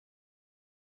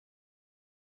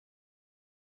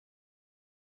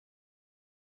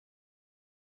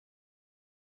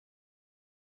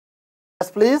Yes,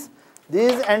 please.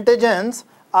 These antigens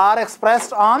are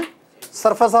expressed on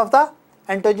surface of the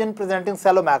antigen presenting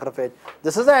cell or macrophage.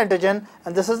 This is the antigen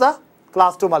and this is the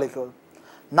class 2 molecule.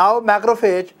 Now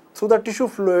macrophage through the tissue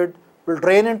fluid will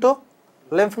drain into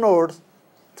lymph nodes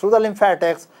through the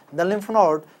lymphatics. In the lymph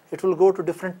node it will go to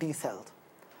different T cells.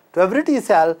 To every T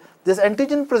cell, this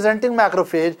antigen presenting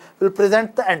macrophage will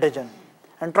present the antigen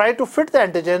and try to fit the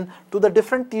antigen to the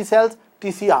different T cells,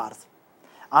 TCRs,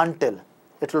 until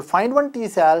it will find one T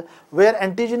cell where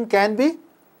antigen can be,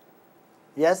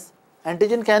 yes,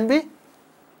 antigen can be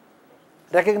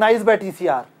recognized by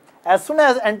TCR. As soon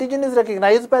as antigen is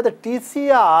recognized by the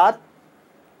TCR,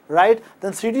 right,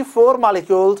 then CD4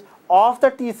 molecules of the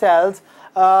T cells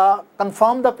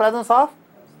confirm the presence of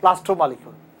class 2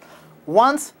 molecule.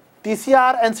 Once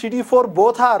TCR and CD4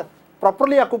 both are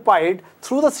properly occupied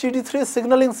through the CD3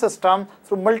 signaling system,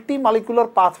 through multi-molecular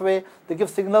pathway, they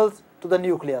give signals to the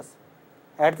nucleus.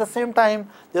 At the same time,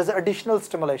 there is additional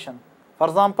stimulation. For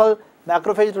example,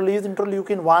 macrophage release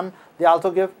interleukin 1, they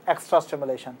also give extra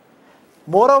stimulation.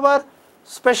 Moreover,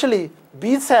 especially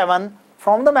B7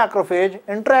 from the macrophage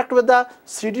interact with the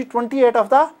CD28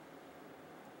 of the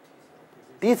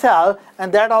T cell,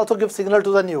 and that also gives signal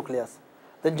to the nucleus.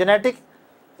 Then genetic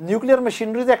nuclear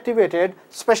machinery is activated,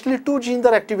 especially two genes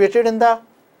are activated in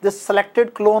this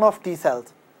selected clone of T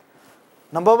cells.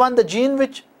 Number one, the gene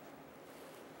which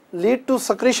lead to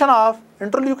secretion of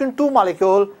interleukin 2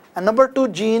 molecule, and number two,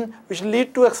 gene which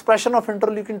lead to expression of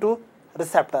interleukin 2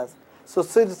 receptors. So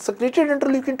secreted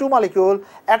interleukin 2 molecule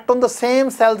act on the same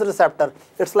cell's receptor.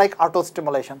 It's like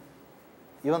autostimulation.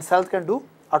 Even cells can do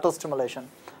autostimulation,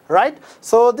 right?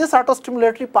 So this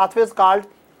autostimulatory pathway is called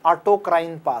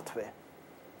autocrine pathway.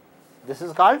 This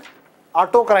is called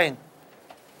autocrine,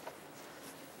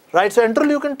 right? So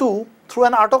interleukin 2 through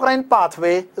an autocrine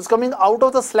pathway is coming out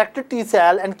of the selected T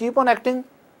cell and keep on acting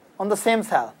on the same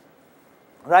cell,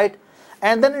 right?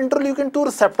 And then interleukin 2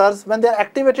 receptors, when they are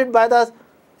activated by the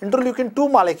interleukin 2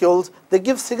 molecules, they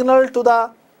give signals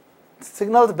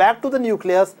back to the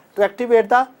nucleus to activate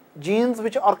the genes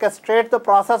which orchestrate the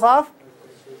process of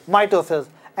mitosis.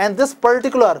 And this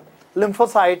particular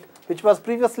lymphocyte which was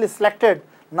previously selected,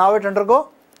 now it undergo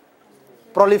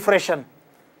proliferation,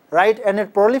 right? And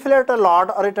it proliferates a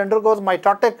lot, or it undergoes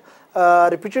mitotic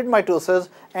repeated mitosis,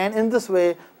 and in this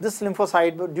way this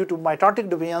lymphocyte, due to mitotic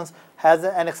divisions, has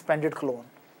an expanded clone.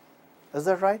 Is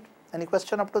that right? Any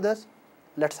question up to this?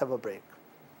 Let's have a break.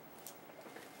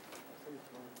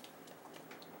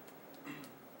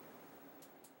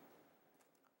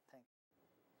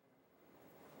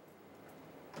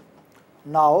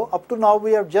 Now, up to now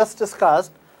we have just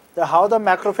discussed how the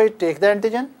macrophage take the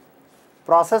antigen,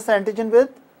 process the antigen with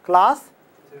class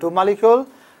 2 molecule,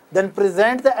 then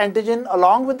present the antigen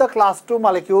along with the class 2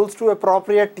 molecules to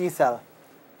appropriate T cell.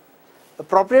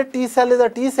 Appropriate T cell is a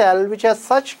T cell which has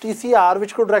such TCR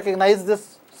which could recognize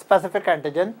this specific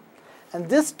antigen, and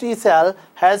this T cell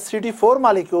has CD4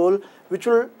 molecule which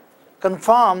will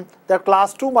confirm that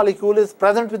class 2 molecule is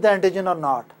present with the antigen or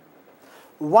not.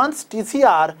 Once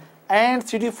TCR and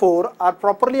CD4 are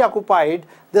properly occupied,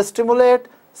 they stimulate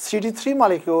CD3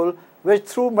 molecule, which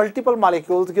through multiple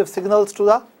molecules give signals to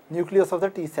the nucleus of the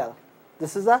T cell.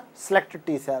 This is a selected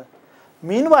T cell.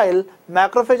 Meanwhile,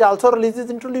 macrophage also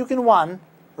releases interleukin 1,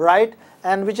 right,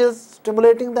 and which is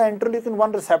stimulating the interleukin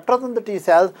 1 receptors in the T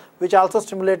cells, which also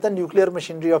stimulate the nuclear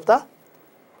machinery of the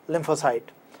lymphocyte.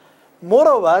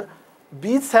 Moreover,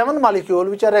 B7 molecule,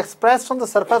 which are expressed on the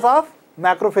surface of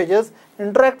macrophages,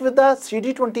 interact with the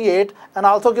CD28 and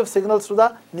also give signals to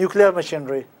the nuclear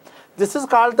machinery. This is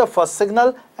called the first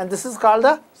signal and this is called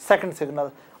the second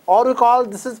signal, or we call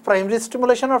this is primary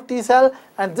stimulation of T cell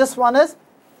and this one is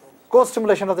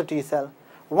co-stimulation of the T cell.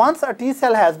 Once a T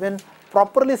cell has been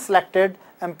properly selected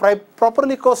and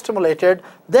properly co-stimulated,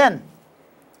 then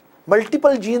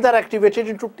multiple genes are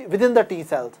activated within the T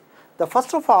cells.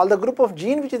 First of all, the group of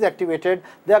gene which is activated,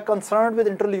 they are concerned with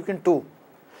interleukin 2.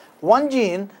 One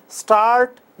gene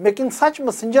start making such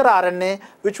messenger RNA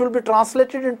which will be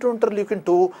translated into interleukin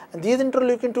 2, and these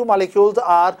interleukin 2 molecules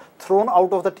are thrown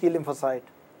out of the T lymphocyte.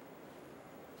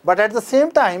 But at the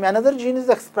same time, another gene is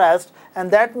expressed,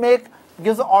 and that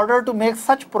gives order to make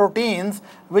such proteins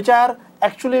which are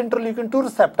actually interleukin 2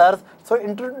 receptors. So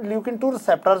interleukin 2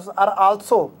 receptors are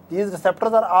also, these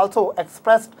receptors are also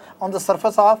expressed on the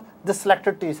surface of this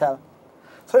selected T cell.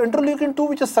 So interleukin 2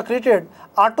 which is secreted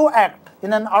auto-act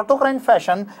in an autocrine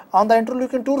fashion on the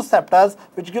interleukin 2 receptors,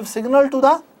 which give signal to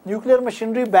the nuclear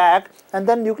machinery back, and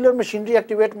then nuclear machinery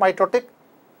activate mitotic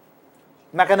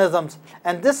mechanisms,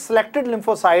 and this selected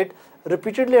lymphocyte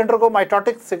repeatedly undergo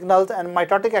mitotic signals and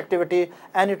mitotic activity,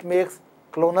 and it makes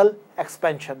clonal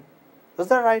expansion. Is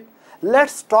that right?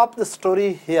 Let's stop the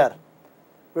story here.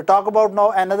 We talk about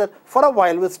now another, for a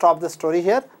while we'll stop the story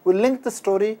here. We'll link the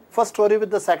story, first story with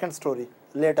the second story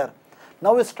later.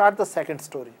 Now we start the second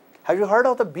story. Have you heard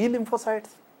of the B lymphocytes?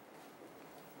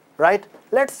 Right?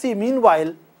 Let's see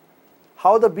meanwhile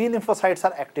how the B lymphocytes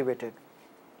are activated.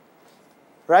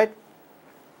 Right?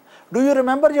 Do you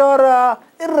remember your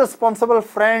irresponsible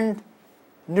friend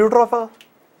neutrophil?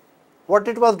 What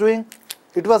it was doing?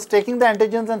 It was taking the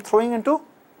antigens and throwing into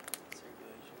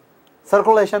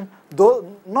circulation,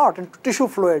 though not into tissue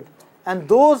fluid, and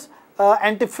those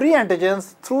free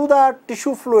antigens through the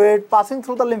tissue fluid passing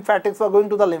through the lymphatics were going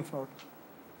to the lymph node.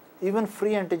 Even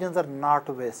free antigens are not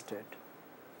wasted.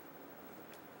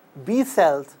 B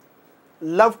cells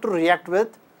love to react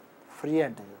with free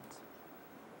antigens.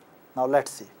 Now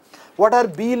let's see. What are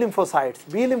B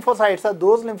lymphocytes? B lymphocytes are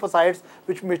those lymphocytes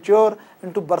which mature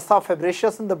into bursa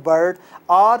fabriceus in the bird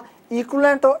or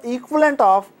equivalent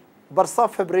of bursa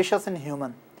fabriceus in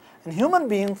human. In human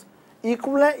beings,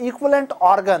 equivalent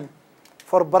organ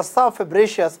for bursa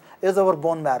fabriceus is our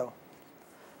bone marrow.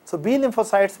 So B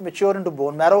lymphocytes mature into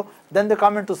bone marrow, then they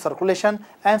come into circulation,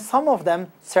 and some of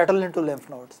them settle into lymph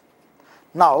nodes.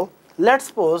 Now let's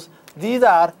suppose these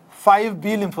are 5 B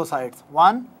lymphocytes.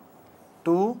 1,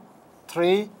 2,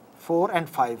 3, 4 and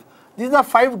 5. These are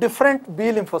 5 different B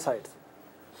lymphocytes.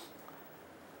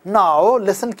 Now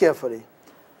listen carefully.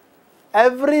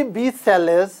 Every B cell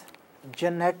is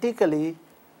genetically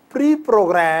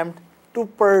pre-programmed to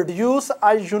produce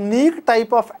a unique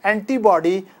type of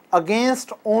antibody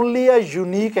against only a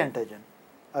unique antigen.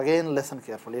 Again, listen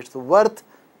carefully. It's worth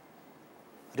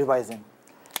revising.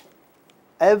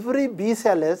 Every B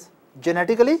cell is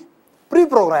genetically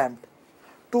pre-programmed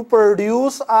to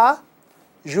produce a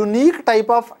unique type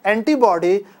of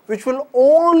antibody which will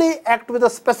only act with a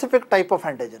specific type of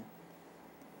antigen.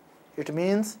 It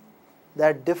means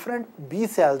that different B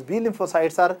cells, B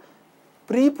lymphocytes are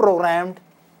pre-programmed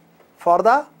for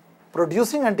the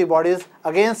producing antibodies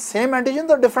against same antigens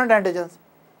or different antigens.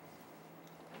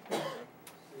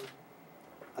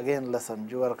 Again, listen,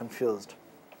 you are confused.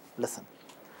 Listen.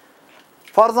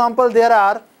 For example, there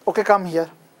are, okay, come here.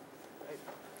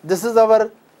 This is our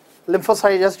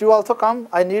lymphocyte. Just you also come.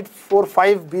 I need 4,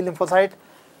 5 B lymphocyte.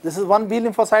 This is 1 B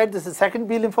lymphocyte. This is second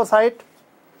B lymphocyte.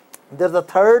 There's a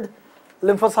third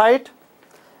lymphocyte,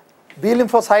 B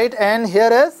lymphocyte, and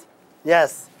here is,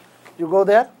 yes, you go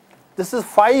there. This is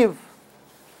 5.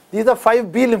 These are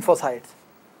 5 B lymphocytes.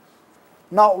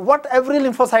 Now, what every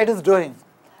lymphocyte is doing?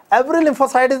 Every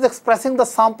lymphocyte is expressing the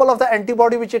sample of the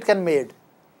antibody which it can make.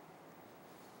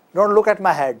 Don't look at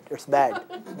my head, it's bad.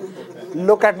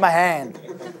 Look at my hand.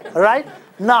 Right?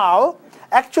 Now,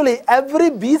 actually, every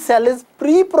B cell is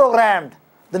pre-programmed.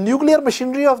 The nuclear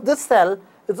machinery of this cell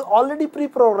is already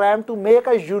pre-programmed to make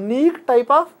a unique type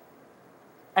of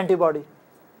antibody.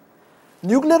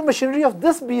 Nuclear machinery of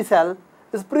this B cell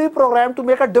is pre-programmed to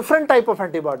make a different type of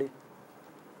antibody.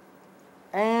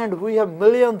 And we have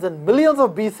millions and millions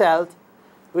of B cells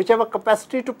which have a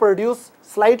capacity to produce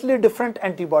slightly different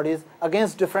antibodies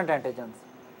against different antigens.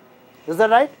 Is that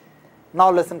right?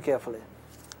 Now listen carefully.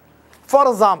 For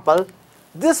example,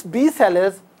 this B cell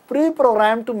is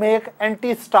pre-programmed to make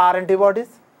anti-star antibodies.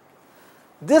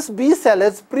 This B cell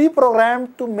is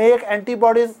pre-programmed to make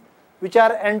antibodies which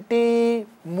are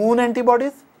anti-moon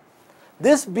antibodies.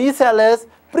 This B cell is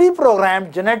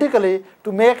pre-programmed genetically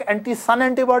to make anti-sun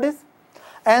antibodies.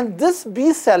 And this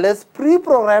B cell is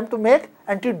pre-programmed to make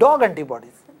anti-dog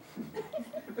antibodies.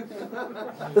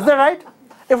 Is that right?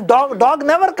 If dog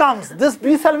never comes, this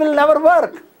B cell will never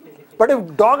work. But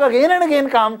if dog again and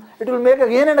again comes, it will make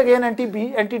again and again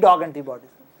anti-dog antibodies.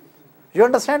 You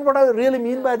understand what I really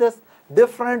mean by this?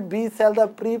 Different B cells are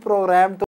pre-programmed to